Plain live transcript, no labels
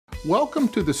Welcome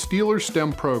to the Steelers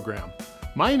STEM program.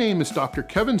 My name is Dr.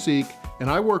 Kevin Zeke, and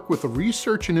I work with the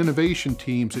research and innovation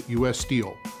teams at US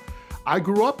Steel. I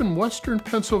grew up in Western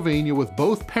Pennsylvania with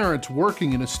both parents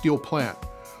working in a steel plant,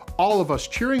 all of us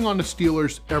cheering on the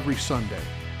Steelers every Sunday.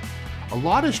 A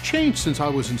lot has changed since I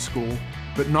was in school,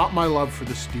 but not my love for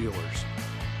the Steelers.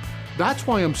 That's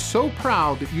why I'm so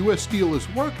proud that US Steel is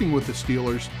working with the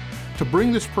Steelers to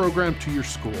bring this program to your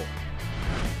school.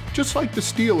 Just like the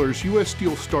Steelers, US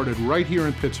Steel started right here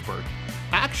in Pittsburgh,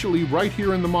 actually right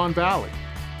here in the Mon Valley.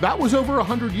 That was over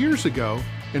 100 years ago,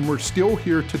 and we're still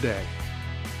here today.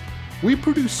 We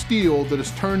produce steel that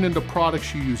is turned into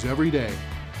products you use every day,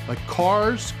 like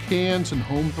cars, cans, and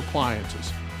home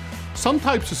appliances. Some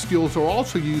types of steels are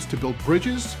also used to build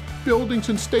bridges, buildings,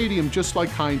 and stadiums just like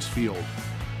Heinz Field.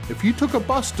 If you took a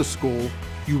bus to school,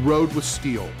 you rode with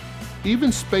steel.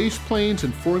 Even space planes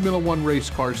and Formula One race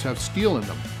cars have steel in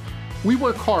them. We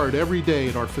work hard every day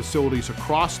at our facilities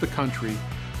across the country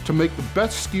to make the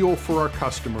best steel for our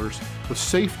customers with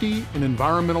safety and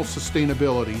environmental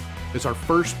sustainability as our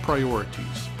first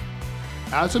priorities.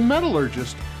 As a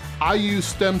metallurgist, I use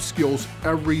STEM skills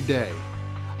every day.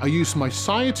 I use my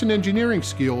science and engineering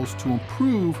skills to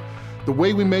improve the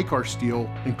way we make our steel,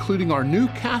 including our new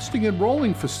casting and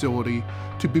rolling facility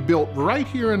to be built right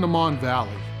here in the Mon Valley.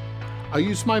 I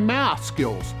use my math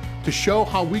skills to show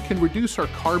how we can reduce our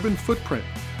carbon footprint,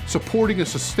 supporting a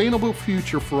sustainable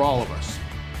future for all of us.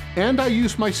 And I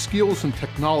use my skills in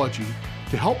technology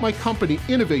to help my company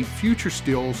innovate future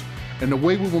steels and the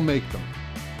way we will make them.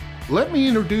 Let me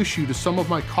introduce you to some of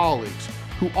my colleagues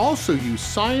who also use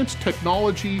science,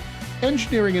 technology,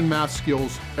 engineering, and math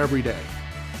skills every day.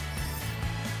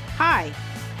 Hi,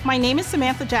 my name is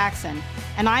Samantha Jackson,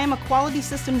 and I am a quality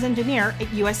systems engineer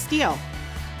at US Steel.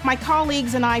 My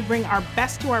colleagues and I bring our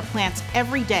best to our plants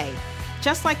every day,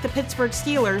 just like the Pittsburgh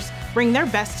Steelers bring their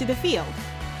best to the field.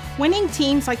 Winning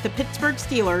teams like the Pittsburgh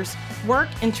Steelers work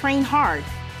and train hard,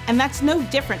 and that's no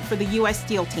different for the US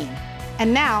Steel team.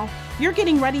 And now, you're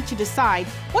getting ready to decide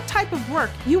what type of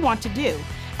work you want to do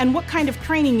and what kind of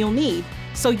training you'll need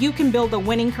so you can build a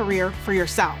winning career for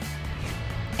yourself.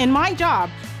 In my job,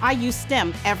 I use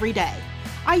STEM every day.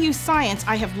 I use science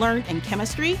I have learned in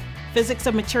chemistry, physics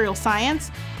of material science,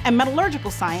 and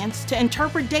metallurgical science to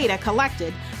interpret data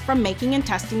collected from making and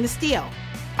testing the steel.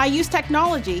 I use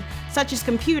technology, such as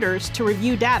computers, to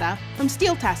review data from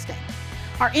steel testing.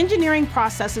 Our engineering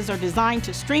processes are designed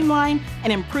to streamline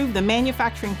and improve the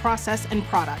manufacturing process and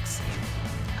products.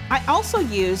 I also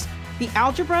use the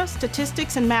algebra,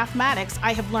 statistics, and mathematics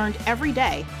I have learned every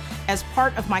day as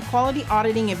part of my quality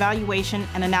auditing, evaluation,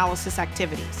 and analysis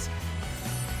activities.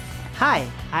 Hi,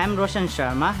 I'm Roshan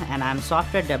Sharma, and I'm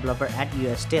software developer at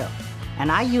US Steel,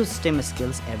 and I use STEM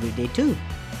skills every day too,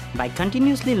 by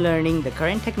continuously learning the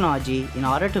current technology in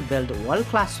order to build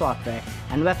world-class software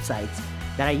and websites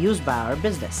that are used by our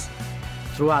business.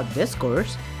 Throughout this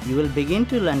course, you will begin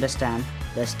to understand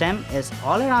that STEM is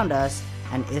all around us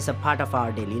and is a part of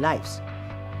our daily lives.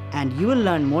 And you will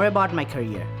learn more about my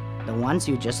career, the ones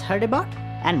you just heard about,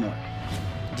 and more.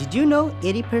 Did you know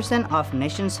 80% of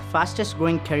nation's fastest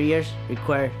growing careers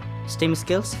require STEM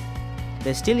skills?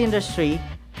 The steel industry,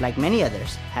 like many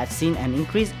others, has seen an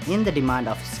increase in the demand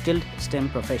of skilled STEM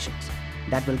professions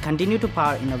that will continue to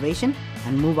power innovation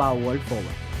and move our world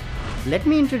forward. Let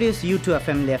me introduce you to a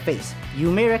familiar face. You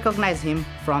may recognize him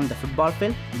from the football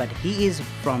field, but he is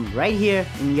from right here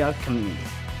in your community.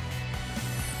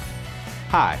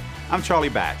 Hi, I'm Charlie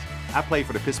Batch. I played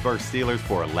for the Pittsburgh Steelers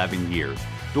for 11 years,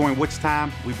 during which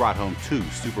time we brought home 2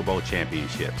 Super Bowl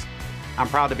championships. I'm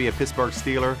proud to be a Pittsburgh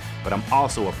Steeler, but I'm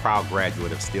also a proud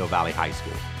graduate of Steel Valley High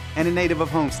School and a native of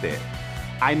Homestead.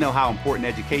 I know how important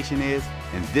education is,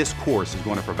 and this course is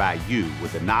going to provide you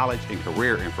with the knowledge and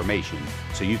career information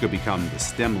so you can become the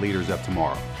STEM leaders of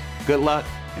tomorrow. Good luck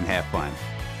and have fun.